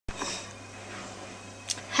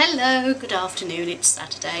Hello, good afternoon, it's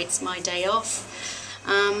Saturday, it's my day off.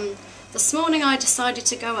 This morning I decided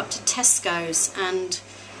to go up to Tesco's and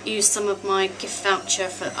use some of my gift voucher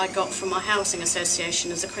I got from my housing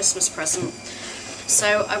association as a Christmas present.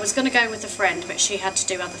 So I was going to go with a friend, but she had to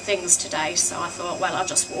do other things today, so I thought, well, I'll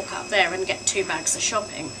just walk up there and get 2 bags of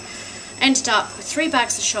shopping. Ended up with 3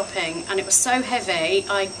 bags of shopping, and it was so heavy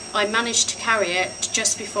I managed to carry it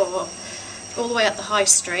just before, all the way up the high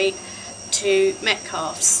street to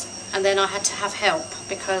Metcalfe's, and then I had to have help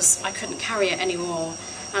because I couldn't carry it anymore.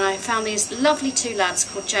 And I found these lovely 2 lads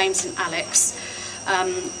called James and Alex.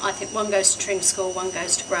 I think one goes to Tring School, one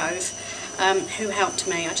goes to Grove, who helped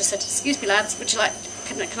me. I just said, excuse me lads, would you like,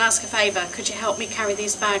 can I ask a favour, could you help me carry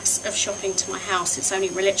these bags of shopping to my house? It's only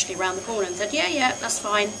literally round the corner. And they said, yeah, that's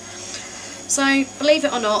fine. So, believe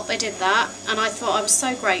it or not, they did that, and I thought I was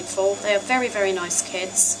so grateful. They are very, very nice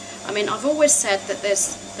kids. I mean, I've always said that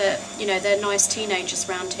they're nice teenagers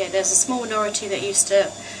around here. There's a small minority that used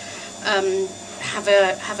to have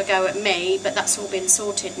a go at me, but that's all been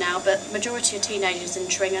sorted now. But the majority of teenagers in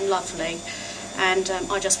Tring are lovely, and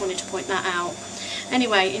I just wanted to point that out.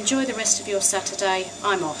 Anyway, enjoy the rest of your Saturday.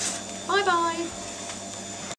 I'm off. Bye bye.